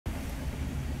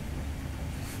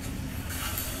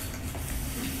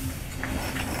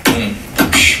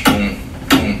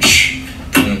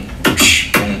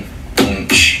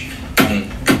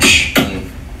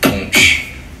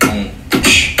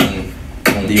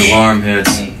the alarm hits.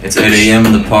 It's 8 AM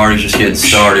and the party's just getting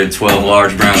started. 12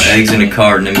 large brown eggs in a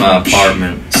carton in my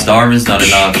apartment. Starving's not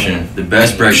an option. The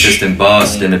best breakfast in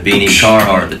Boston, a beanie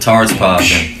Carhartt, the tart's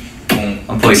popping.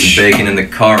 I'm placing bacon in the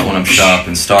cart when I'm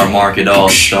shopping. Star Market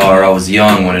All-Star, I was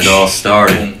young when it all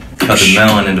started. Cut the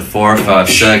melon into 4 or 5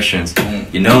 sections.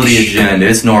 You know the agenda,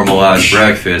 it's normalized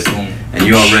breakfast. And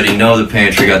you already know the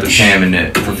pantry got the Pam in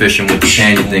it. Proficient with the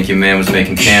pan, you think your man was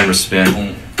making camera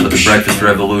spin. But the breakfast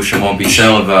revolution won't be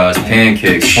televised.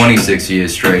 Pancakes, 26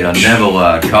 years straight, I never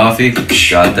lied. Coffee,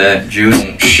 got that.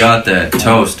 Juice, got that.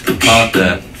 Toast, pop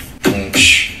that.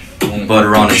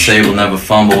 Butter on the table, never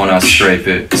fumble when I scrape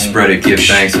it. Spread it, give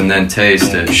thanks, and then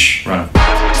taste it. Run.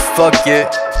 Fuck it,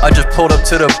 I just pulled up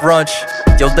to the brunch.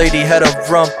 Your lady had a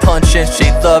rum punch and she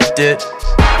loved it.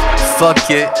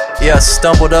 Fuck it, yeah, I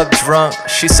stumbled up drunk.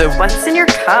 She said, "What's in your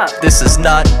cup?" "This is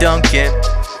not Dunkin'."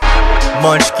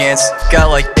 Munchkins, got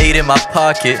like 8 in my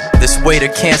pocket. This waiter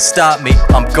can't stop me,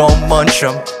 I'm gon' munch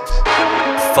 'em.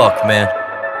 Fuck man,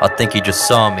 I think he just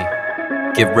saw me.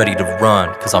 Get ready to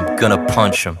run, cause I'm gonna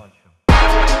punch him.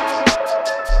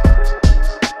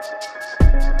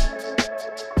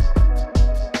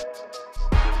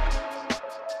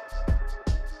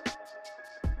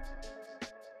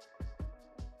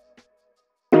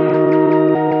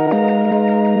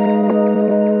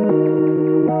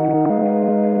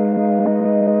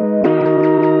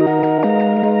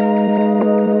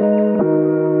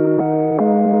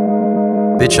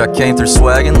 Bitch, I came through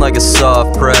swaggin' like a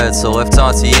soft pretzel. Left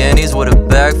Auntie Annie's with a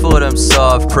bag full of them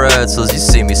soft pretzels. You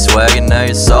see me swaggin', now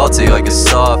you're salty like a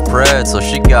soft pretzel.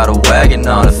 She got a wagon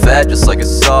on her fat just like a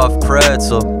soft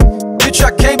pretzel. Bitch, I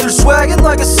came through swaggin'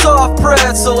 like a soft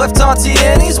pretzel. Left Auntie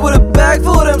Annie's with a bag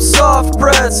full of them soft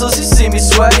pretzels. You see me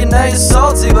swaggin', now you're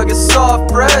salty like a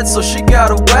soft pretzel. She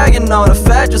got a wagon on her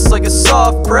fat just like a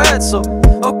soft pretzel.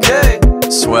 Okay.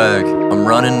 Swag, I'm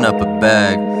running up a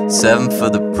bag. 7 for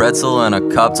the pretzel and I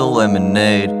copped a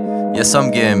lemonade. Yes,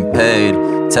 I'm getting paid.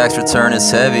 Tax return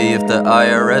is heavy. If the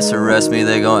IRS arrest me,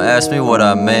 they gon' ask me what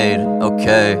I made.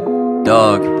 Okay,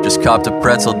 dog, just copped a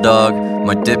pretzel, dog.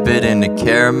 Might dip it into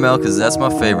caramel, cause that's my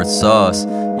favorite sauce.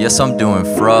 Yes, I'm doing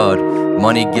fraud.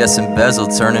 Money gets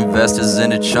embezzled, turn investors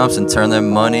into chumps and turn their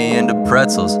money into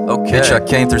pretzels. Okay. Bitch, I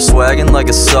came through swaggin' like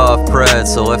a soft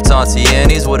pretzel. Left Auntie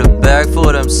Annie's with a bag full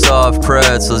of them soft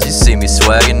pretzels. You see me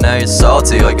swaggin', now you're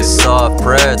salty like a soft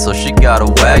pretzel. She got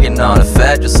a wagon on her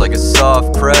fat just like a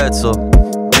soft pretzel.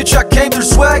 Bitch, I came through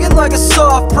swaggin' like a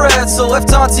soft pretzel.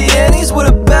 Left Auntie Annie's with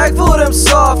a bag full of them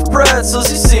soft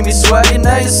pretzels. You see me swaggin',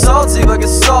 now you're salty like a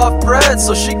soft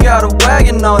pretzel. She got a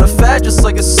wagon on her fat just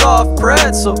like a soft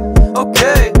pretzel.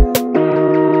 Okay.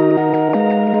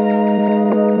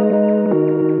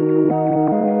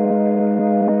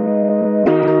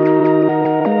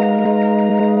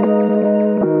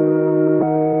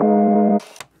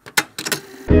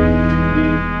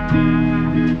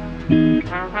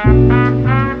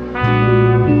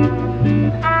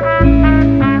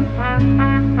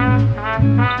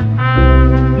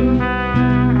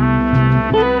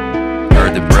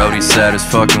 Sad as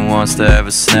fucking wants to have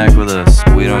a snack with us.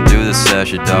 We don't do the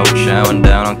sasha, dog, we're chowing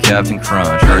down on Captain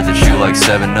Crunch. Heard that you like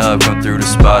 7-Up, come through the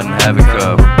spot and have a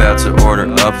cup. We're about to order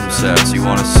up from South. You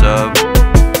want a sub?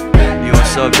 You want a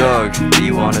sub, dog? Do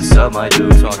you want a sub, my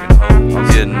dude? Talking hope. I'm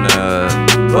getting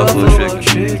buffalo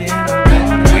chicken.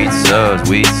 Wheat subs,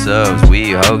 we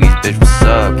hoagies, bitch, what's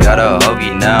up? Got a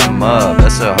hoagie, now I'm up,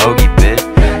 that's a hoagie, bitch.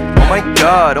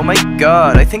 Oh my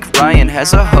god, I think Ryan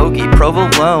has a hoagie,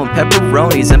 provolone,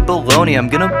 pepperonis, and bologna. I'm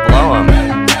gonna blow him.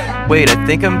 Wait, I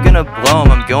think I'm gonna blow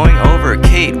him. I'm going over.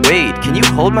 Kate, wait, can you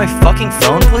hold my fucking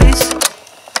phone, please?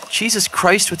 Jesus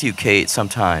Christ with you, Kate,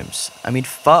 sometimes. I mean,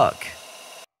 fuck.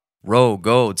 Roll,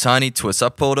 go, tiny twist. I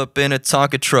pulled up in a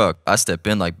Tonka truck. I step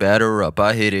in like batter up.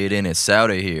 I hit it and it's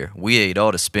out of here. We ate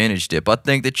all the spinach dip. I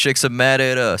think the chicks are mad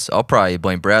at us. I'll probably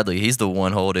blame Bradley. He's the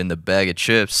one holding the bag of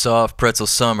chips. Soft pretzel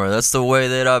summer. That's the way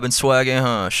that I've been swagging,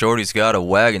 huh? Shorty's got a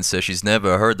wagon. Says she's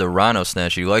never heard the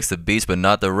Rynosnads. She likes the beats but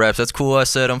not the raps. That's cool. I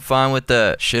said I'm fine with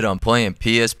that. Shit, I'm playing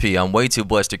PSP. I'm way too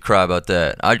blessed to cry about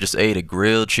that. I just ate a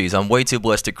grilled cheese. I'm way too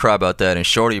blessed to cry about that. And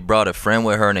Shorty brought a friend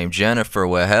with her named Jennifer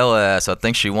with hella ass. I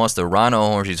think she wants the Ryno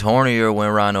horn. She's hornier when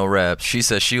Ryno raps. She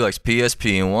says she likes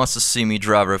PSP and wants to see me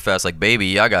drive her fast. Like,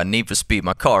 baby, I got need for speed.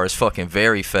 My car is fucking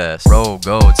very fast. Roll,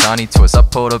 go, tiny twist. I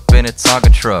pulled up in a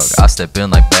Tonka truck. I step in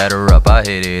like batter up. I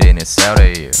hit it and it's out of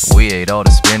here. We ate all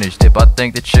the spinach dip. I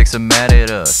think the chicks are mad at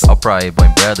us. I'll probably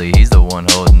blame Bradley. He's the one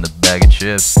holding the bag of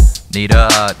chips. Need a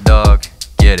hot dog.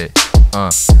 Get it.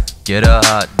 Get a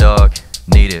hot dog.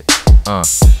 Need it.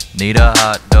 Need a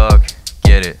hot dog.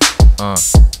 Get it.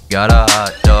 Got a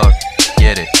hot dog.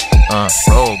 Get it.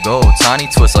 Roll gold, tiny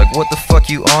twist, like what the fuck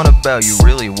you on about? You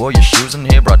really wore your shoes in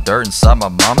here, brought dirt inside my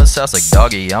mama's house. Like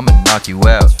doggy, I'ma knock you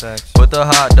out. Put the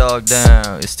hot dog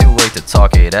down, it's too late to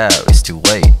talk it out. It's too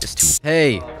late, it's too.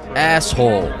 Hey,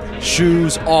 asshole,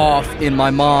 shoes off in my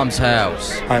mom's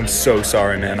house. I'm so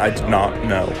sorry, man. I did not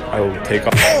know. I will take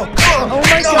off. Oh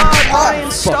my god,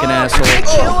 Ryan, stop! Fucking asshole. You're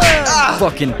gonna kill him!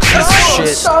 Fucking piece of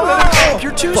shit. Stop!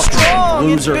 You're too strong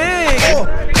loser. and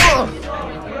big!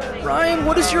 Ryan,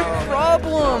 what is your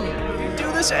problem? You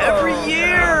do this every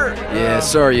year! Yeah,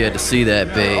 sorry you had to see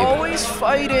that, babe. Always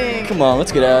fighting! Come on,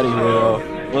 let's get out of here,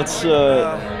 though. Let's,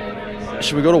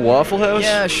 should we go to Waffle House?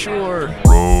 Yeah, sure.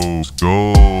 Rose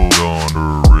gold on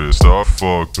her wrist, I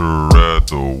fucked her at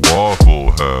the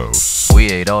Waffle House. We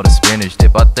ate all the spinach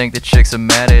dip, I think the chicks are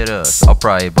mad at us. I'll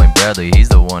probably blame Bradley, he's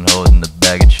the one holding the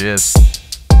bag of chips.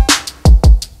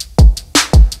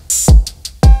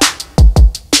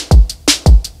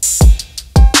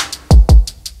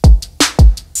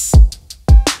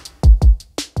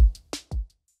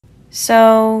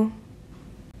 So,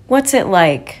 what's it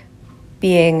like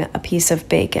being a piece of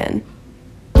bacon?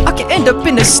 I can end up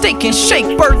in a steak and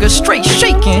shake burger straight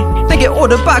shaking. They get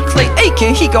ordered by Clay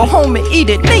Aiken, he go home and eat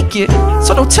it naked.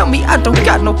 So don't tell me I don't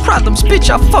got no problems, bitch,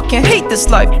 I fucking hate this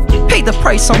life. Pay the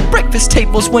price on breakfast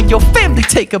tables when your family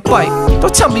take a bite.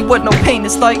 Don't tell me what no pain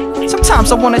is like,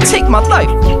 sometimes I wanna take my life.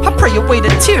 I pray away the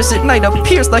tears at night,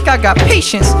 appears like I got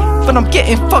patience. But I'm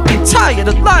getting fucking tired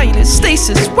of lying in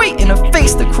stasis, waiting to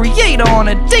face the creator on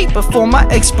a date before my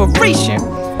expiration.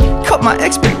 Cut my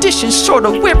expedition short,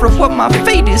 aware of what my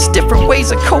fate is. Different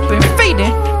ways of coping,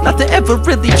 fading. Nothing ever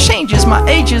really changes, my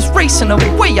age is racing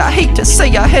away. I hate to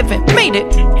say I haven't made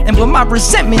it, and when my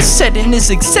resentment set in is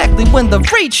exactly when the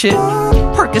rage hit.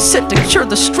 Percocet to cure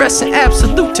the stress and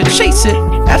Absolute to chase it.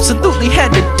 Absolutely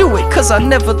had to do it, cause I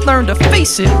never learned to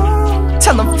face it.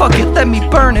 Tell them fuck it, let me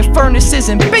burn in furnaces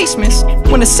and basements.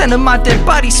 When the scent of my dead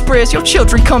body spreads, your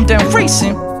children come down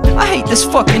racing. I hate this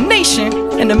fucking nation,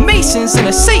 and the Masons, and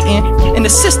the Satan, and the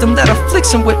system that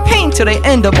afflicts them with pain till they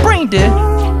end up brain dead.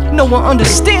 No one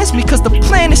understands me cause the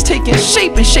plan is taking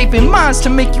shape and shaping minds to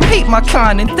make you hate my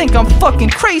kind and think I'm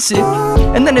fucking crazy.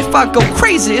 And then if I go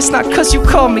crazy, it's not cause you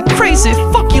call me crazy.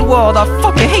 Fuck you all, I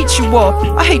fucking hate you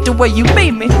all. I hate the way you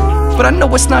made me, but I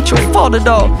know it's not your fault at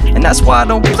all, and that's why I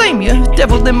don't blame you.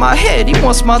 Devil in my head, he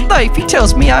wants my life, he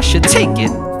tells me I should take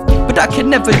it, but I can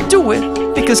never do it,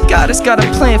 because God has got a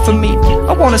plan for me.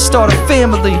 I wanna start a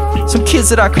family, some kids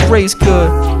that I could raise good,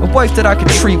 a wife that I could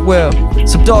treat well,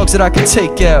 some dogs that I could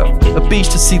take out, a beach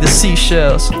to see the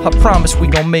seashells. I promise we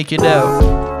gon' make it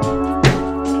out.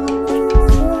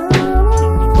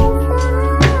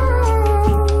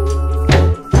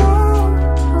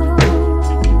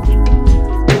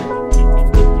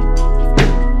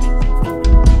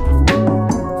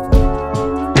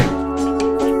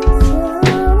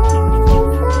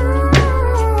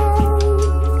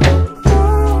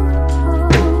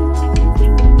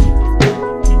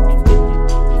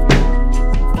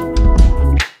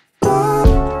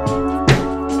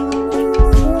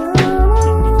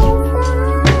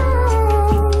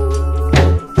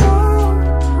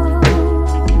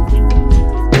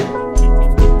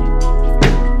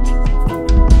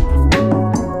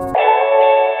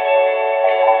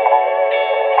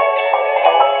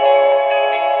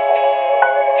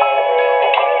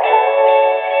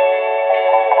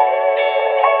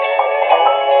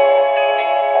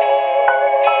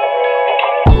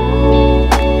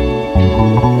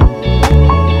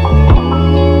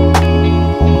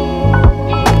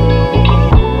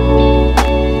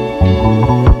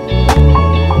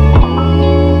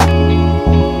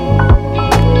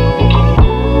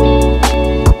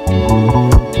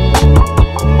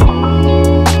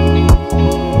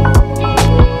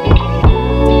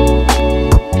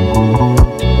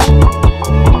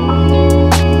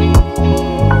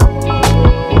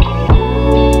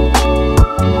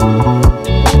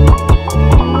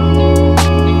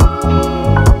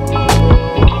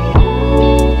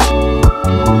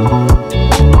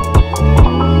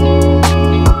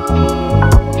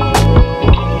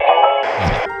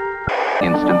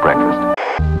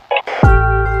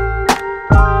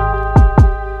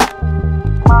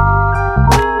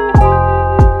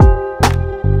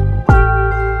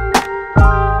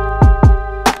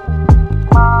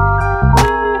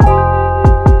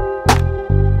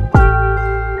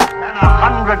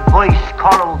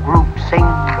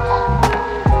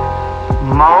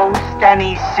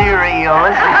 Any cereal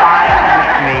is fine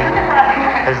with me,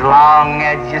 as long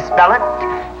as you spell it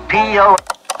P-O.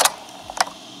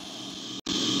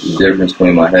 The difference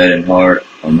between my head and heart,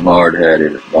 I'm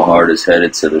hard-headed. My heart is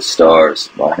headed to the stars.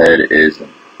 My head isn't.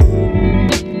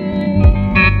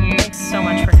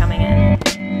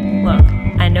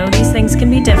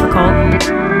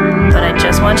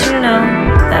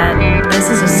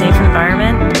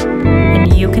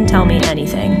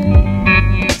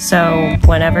 So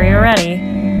whenever you're ready,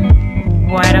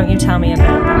 why don't you tell me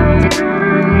about them?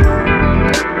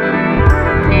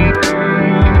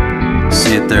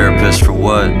 See a therapist for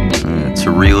what? To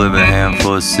relive a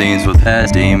handful of scenes with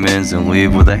past demons and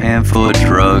leave with a handful of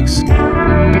drugs. Those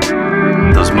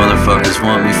motherfuckers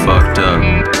want me fucked up.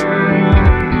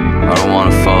 I don't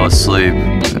wanna fall asleep.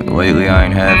 Lately I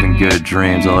ain't having good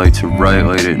dreams. I like to write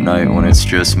late at night when it's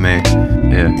just me.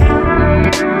 Yeah.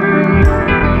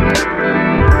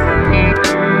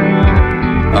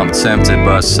 I'm tempted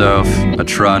by self. I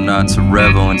try not to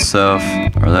revel in self,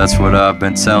 or that's what I've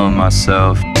been telling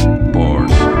myself.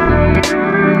 Bars.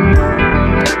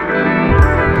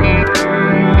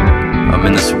 I'm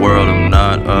in this world, I'm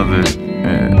not of it.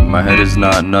 My head is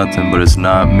not nothing, but it's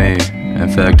not me. In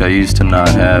fact, I used to not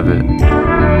have it.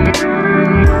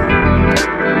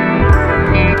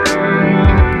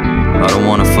 I don't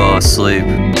wanna fall asleep.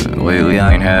 Lately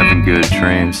I ain't having good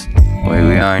dreams.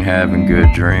 Lately I ain't having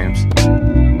good dreams.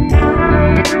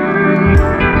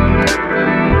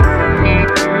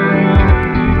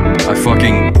 I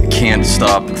fucking can't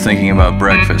stop thinking about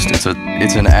breakfast.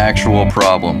 It's an actual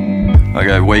problem. Like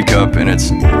I wake up and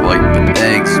it's like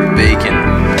eggs, bacon,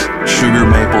 sugar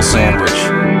maple sandwich.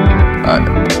 I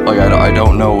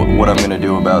don't know what I'm gonna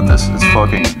do about this. It's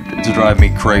driving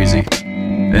me crazy.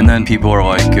 And then people are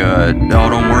like, oh,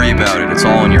 don't worry about it. It's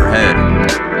all in your head.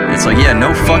 It's like, yeah,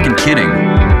 no fucking kidding.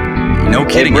 No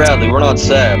kidding. Hey Bradley, we're not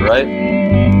sad, right?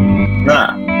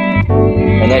 Nah.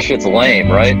 And that shit's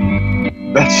lame, right?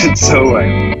 That shit's so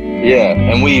lame. Yeah,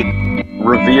 and we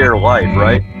revere life,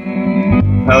 right?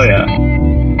 Hell yeah.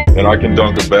 And I can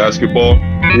dunk a basketball?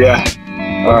 Yeah,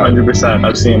 100%.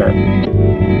 I've seen it.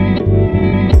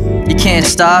 You can't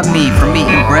stop me from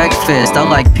eating breakfast. I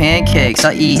like pancakes,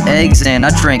 I eat eggs and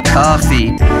I drink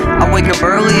coffee. I wake up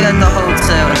early at the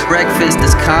hotel, the breakfast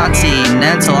is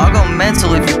continental. I'll go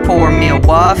mental if you pour me a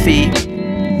waffy.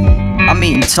 I'm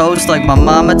eating toast like my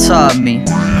mama taught me.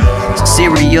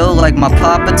 Cereal like my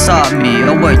papa taught me.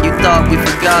 Oh what, you thought we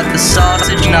forgot the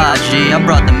sausage? Nah G, I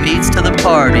brought the meats to the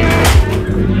party.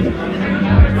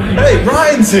 Hey,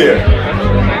 Ryan's here!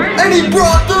 And he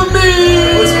brought the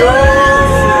meat! Let's go!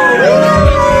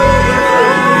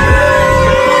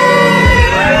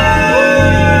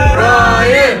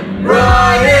 Ryan!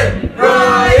 Ryan!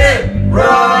 Ryan!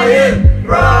 Ryan!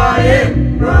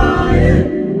 Ryan! Ryan!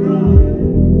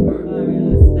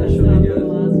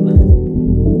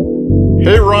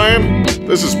 Hey Ryan,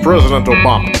 this is President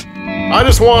Obama. I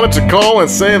just wanted to call and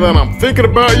say that I'm thinking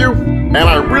about you, and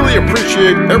I really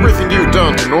appreciate everything you've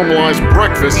done to normalize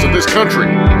breakfast in this country.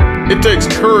 It takes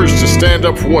courage to stand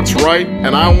up for what's right,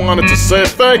 and I wanted to say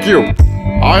thank you.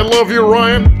 I love you,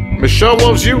 Ryan. Michelle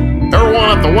loves you. Everyone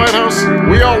at the White House,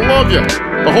 we all love you.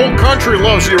 The whole country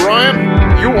loves you,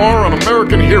 Ryan. You are an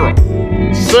American hero.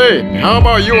 Say, how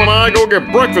about you and I go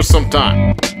get breakfast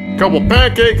sometime? Couple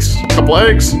pancakes, couple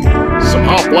eggs, some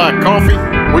hot black coffee.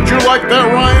 Would you like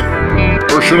that, Ryan?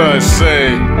 Or should I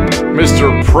say,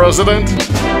 Mr. President?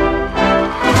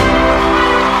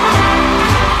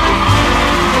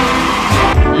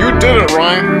 You did it,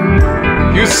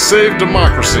 Ryan. You saved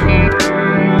democracy.